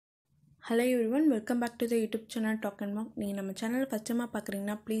Hello everyone, welcome back to the YouTube channel Talk and Walk. If you our channel first time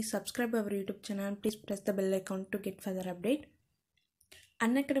பார்க்கறீங்கன்னா please subscribe our YouTube channel and please press the bell icon to get further update.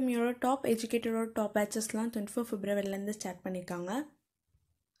 Unacademy top educator top batchesலாம் 24 February ல இருந்து start பண்ணிருக்காங்க.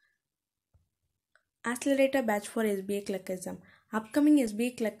 Accelerator batch for SBA clerk exam. Upcoming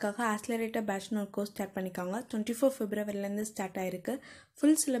SBA clerkக்காக Accelerator batch னு ஒரு course start பண்ணிருக்காங்க. 24 February ல இருந்து start ஆயிருக்கு.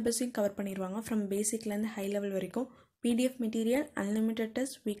 Full syllabus-ஐயும் cover பண்ணிடுவாங்க from basic ல இருந்து high level வரைக்கும். PDF material, unlimited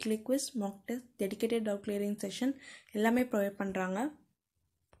test, weekly quiz, mock test, dedicated doubt clearing session எல்லாமே ப்ரொவைட் பண்றாங்க.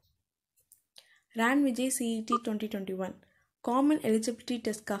 RAN Vijay CET 2021 Common Eligibility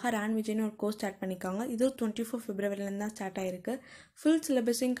Testக்காக RAN Vijayனு ஒரு கோர்ஸ் ஸ்டார்ட் பண்ணிருக்காங்க. இது 24 February ல இருந்து ஸ்டார்ட் ஆயிருக்கு. Full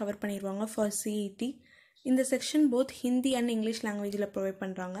syllabus-ஐயும் கவர் பண்ணிடுவாங்க for CET. இந்த section both Hindi and English language-ல provide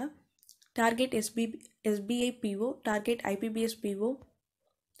பண்றாங்க. Target SBI PO, Target IPBS PO,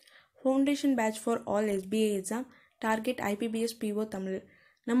 Foundation batch for all SBA exam, Target IPBS PO Tamil.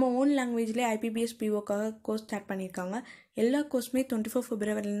 நம்ம ஓன் லாங்குவேஜ்ல IPBS PO-க்காக கோர்ஸ் ஸ்டார்ட் பண்ணிருக்காங்க. எல்லா கோர்ஸுமே 24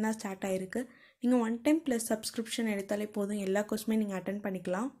 February ல இருந்து start ஆயிருக்கு. நீங்க ஒன் டைம் ப்ளஸ் சப்ஸ்கிரிப்ஷன் எடுத்தாலே போதும், எல்லா கோர்ஸுமே நீங்க அட்டெண்ட்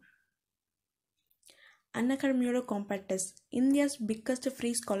பண்ணிக்கலாம். Unacademy compact test, India's biggest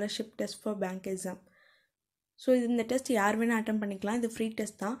free scholarship test for bank exam. So இந்த டெஸ்ட் யார் வேணால் அட்டன் பண்ணிக்கலாம். இது ஃப்ரீ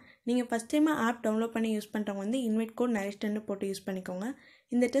டெஸ்ட் தான். நீங்கள் ஃபஸ்ட் டைமாக ஆப் டவுன்லோட் பண்ணி யூஸ் பண்ணுறவங்க வந்து இன்வைட் கோட் நரேஷ்டன்னு போட்டு யூஸ் பண்ணிக்கோங்க.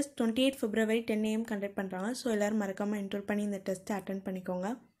 இந்த டெஸ்ட் 28 February 10 AM கண்டக்ட் பண்ணுறாங்க. ஸோ எல்லோரும் மறக்காமல் என்ரோல் பண்ணி இந்த டெஸ்ட்டை அட்டன் பண்ணிக்கோங்க.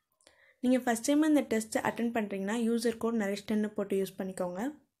 நீங்கள் ஃபஸ்ட் டைமாக இந்த டெஸ்ட்டை அட்டன் பண்ணுறீங்கன்னா யூசர் கோட் நரேஷ்டன்னு போட்டு யூஸ் பண்ணிக்கோங்க.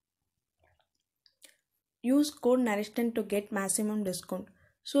 Use code நரேஷ்டன் to get maximum discount.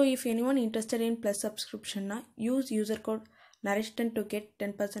 So if anyone interested in plus subscription use user code nareshtan to get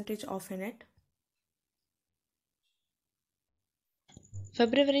 10% off in it.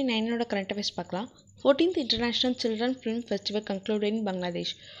 February 9 current affairs பார்க்கலாம். 14th International Children Film Festival concluded in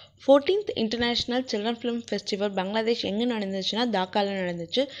Bangladesh. 14th International Children Film Festival Bangladesh எங்கே நடந்துச்சுன்னா தாக்கால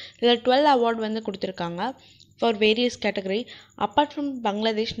நடந்துச்சு. இதில் 12 award வந்து கொடுத்துருக்காங்க for various category. Apart from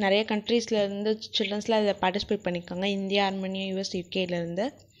Bangladesh நிறைய கண்ட்ரீஸில் இருந்து சில்ட்ரன்ஸ்லாம் இதில் பார்ட்டிசிபேட் பண்ணியிருக்காங்க. India, Armenia, US, UKலேருந்து.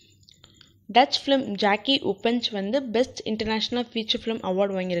 Touch film Jackie உப்பெஞ்ச் வந்து best international feature film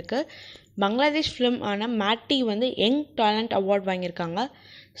award வாங்கியிருக்கு. பங்களாதேஷ் ஃபிலிம் ஆன மேட்டி வந்து யங் டேலண்ட் அவார்டு வாங்கியிருக்காங்க.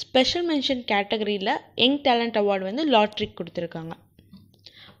 ஸ்பெஷல் மென்ஷன் கேட்டகரியில் யங் டேலண்ட் அவார்டு வந்து லாட்ரிக் கொடுத்துருக்காங்க.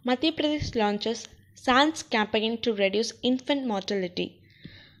 மத்திய Pradesh launches chance campaign to reduce infant mortality.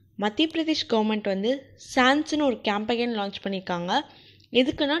 மத்திய பிரதேஷ் கவர்மெண்ட் வந்து சான்ஸ்னு ஒரு கேம்பெயின் லான்ச் பண்ணியிருக்காங்க.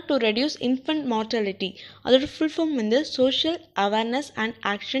 எதுக்குன்னா டு ரெடியூஸ் இன்ஃபென்ட் மார்டாலிட்டி. அதோட ஃபுல் ஃபார்ம் வந்து social awareness and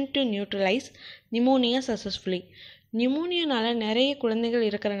action to neutralise pneumonia successfully. நிமோனியானால நிறைய குழந்தைகள்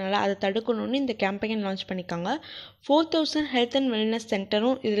இருக்கிறனால அதை தடுக்கணும்னு இந்த கேம்பெயின் லான்ச் பண்ணியிருக்காங்க. 4000 ஹெல்த் அண்ட் வெல்னஸ்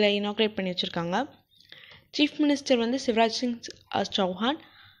சென்டரும் இதில் இனாக்ரேட் பண்ணி வச்சுருக்காங்க. சீஃப் மினிஸ்டர் வந்து சிவராஜ் சிங் சௌஹான்,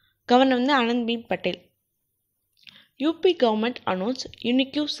 கவர்னர் வந்து Anandiben Patel. UP government announce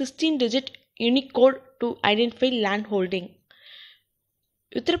unique 16-digit Unicode to identify land holding.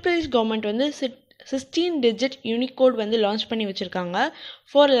 Uttar Pradesh government வந்து 16-digit யூனிகோட் வந்து லான்ச் பண்ணி வச்சுருக்காங்க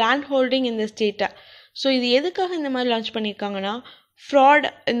ஃபார் லேண்ட் ஹோல்டிங் இந்த ஸ்டேட்டை. ஸோ இது எதுக்காக இந்த மாதிரி லான்ச் பண்ணியிருக்காங்கன்னா ஃப்ராட்,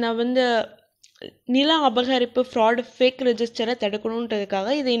 இந்த வந்து நில அபகரிப்பு ஃப்ராடு ஃபேக் ரெஜிஸ்டரை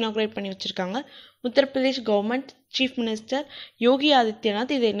தடுக்கணுன்றதுக்காக இதை இனாக்ரேட் பண்ணி வச்சுருக்காங்க. Uttar Pradesh government chief minister Yogi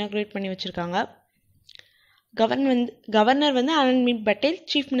Adityanath இதை இனாக்ரேட் பண்ணி வச்சுருக்காங்க. கவர்னர் வந்து ஆனந்திபென் பட்டேல்,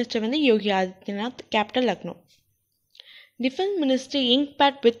 சீஃப் மினிஸ்டர் வந்து Yogi Adityanath, capital Lucknow. Defense Ministry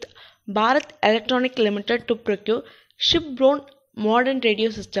inked with Bharat Electronic Limited to procure shipborne modern radio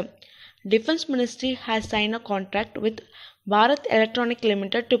system. Defense Ministry has signed a contract with Bharat Electronic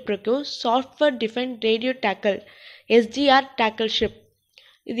Limited to procure software defined radio tackle SDR tackle ship.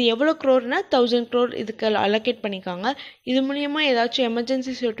 இது எவ்வளோ க்ரோர்னா 1000 crore இதுக்கு allocate பண்ணியிருக்காங்க. இது மூலியமாக ஏதாச்சும்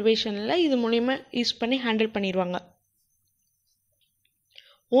emergency சுச்சுவேஷனில் இது மூலியமாக யூஸ் பண்ணி ஹேண்டில் பண்ணிடுவாங்க.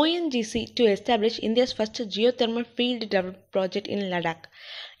 ONGC to establish India's first geothermal field development project in Ladakh.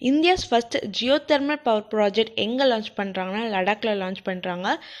 India's first geothermal power project எங்கே லான்ச் பண்ணுறாங்கன்னா லடாக்ல லான்ச் பண்ணுறாங்க.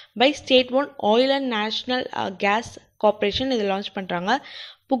 By state one oil and national case corporation இதை லான்ச் பண்ணுறாங்க.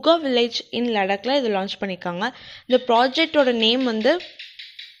 புகா வில்லேஜ் இன் லடாக்ல இதை லான்ச் பண்ணியிருக்காங்க. இந்த ப்ராஜெக்டோட நேம் வந்து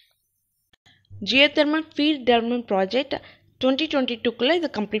ஜியோதெர்மல் ஃபீல்ட் டெவலப்மெண்ட் ப்ராஜெக்ட். 2022 இதை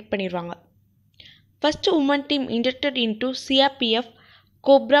கம்ப்ளீட் பண்ணிடுவாங்க. First woman team inducted into CRPF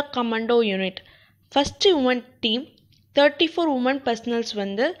cobra commando unit. First woman team 34 woman personals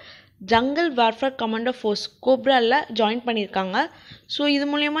வந்து jungle warfare commando force கோப்ராவில் join பண்ணியிருக்காங்க. ஸோ இது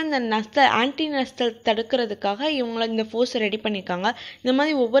மூலயமா இந்த ஆன்டி நஸ்டல் தடுக்கிறதுக்காக இவங்கள இந்த ஃபோர்ஸை ரெடி பண்ணியிருக்காங்க. இந்த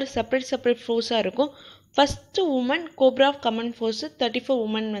மாதிரி ஒவ்வொரு செப்பரேட் ஃபோர்ஸாக இருக்கும். First woman cobra command force 34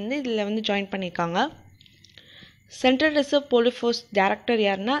 woman வந்து இதில் வந்து ஜாயின் பண்ணியிருக்காங்க. Central reserve police force director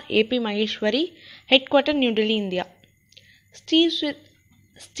யாருன்னா AP Maheswari, head quarter new Delhi, India.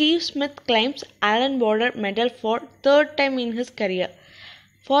 Steve Smith claims Allan Border medal for third time in his career.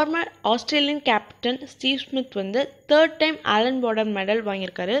 Former Australian captain Steve Smith வந்து third time Alan border medal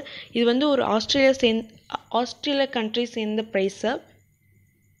வாங்கியிருக்காரு. இது வந்து ஒரு Australia country சேர்ந்த price.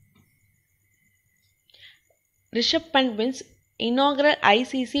 Rishabh Pant wins inaugural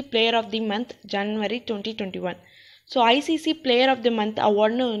ICC Player of the Month January 2021. So ICC player of the month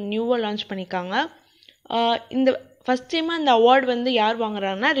அவார்டுன்னு நியூவாக launch பண்ணியிருக்காங்க. இந்த first டைமாக அந்த அவார்டு வந்து யார்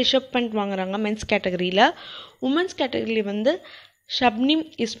வாங்குறாங்கன்னா ரிஷப் பண்ட் வாங்குறாங்க மென்ஸ் கேட்டகரியில். உமன்ஸ் கேட்டகரியில் வந்து ஷப்னிம்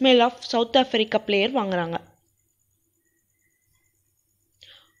Ishmael of south Africa player வாங்குறாங்க.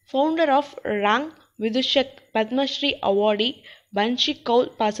 Founder of wrong விதுஷக் Padmashri awardee banshee Kaul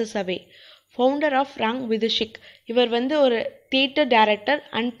bosses away. Founder of wrong விதுஷிக் இவர் வந்து ஒரு theatre director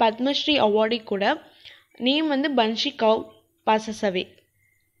and Padmashri awardee கூட. நேம் வந்து பன்ஷி கவுல் பாசஸ் அவே.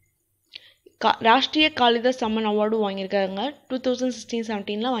 ராஷ்ட்ரிய காளிதாஸ் சம்மன் அவார்டும் வாங்கியிருக்காங்க.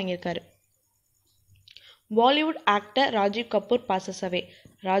 2016-17 வாங்கியிருக்காரு. பாலிவுட் ஆக்டர் ராஜீவ் கபூர் பாசஸ் அவே.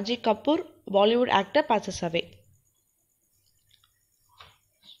 ராஜீவ் கபூர் பாலிவுட் ஆக்டர் பாசஸ் அவே.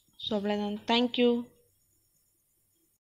 ஸோ அவ்வளோதான். தேங்க்யூ.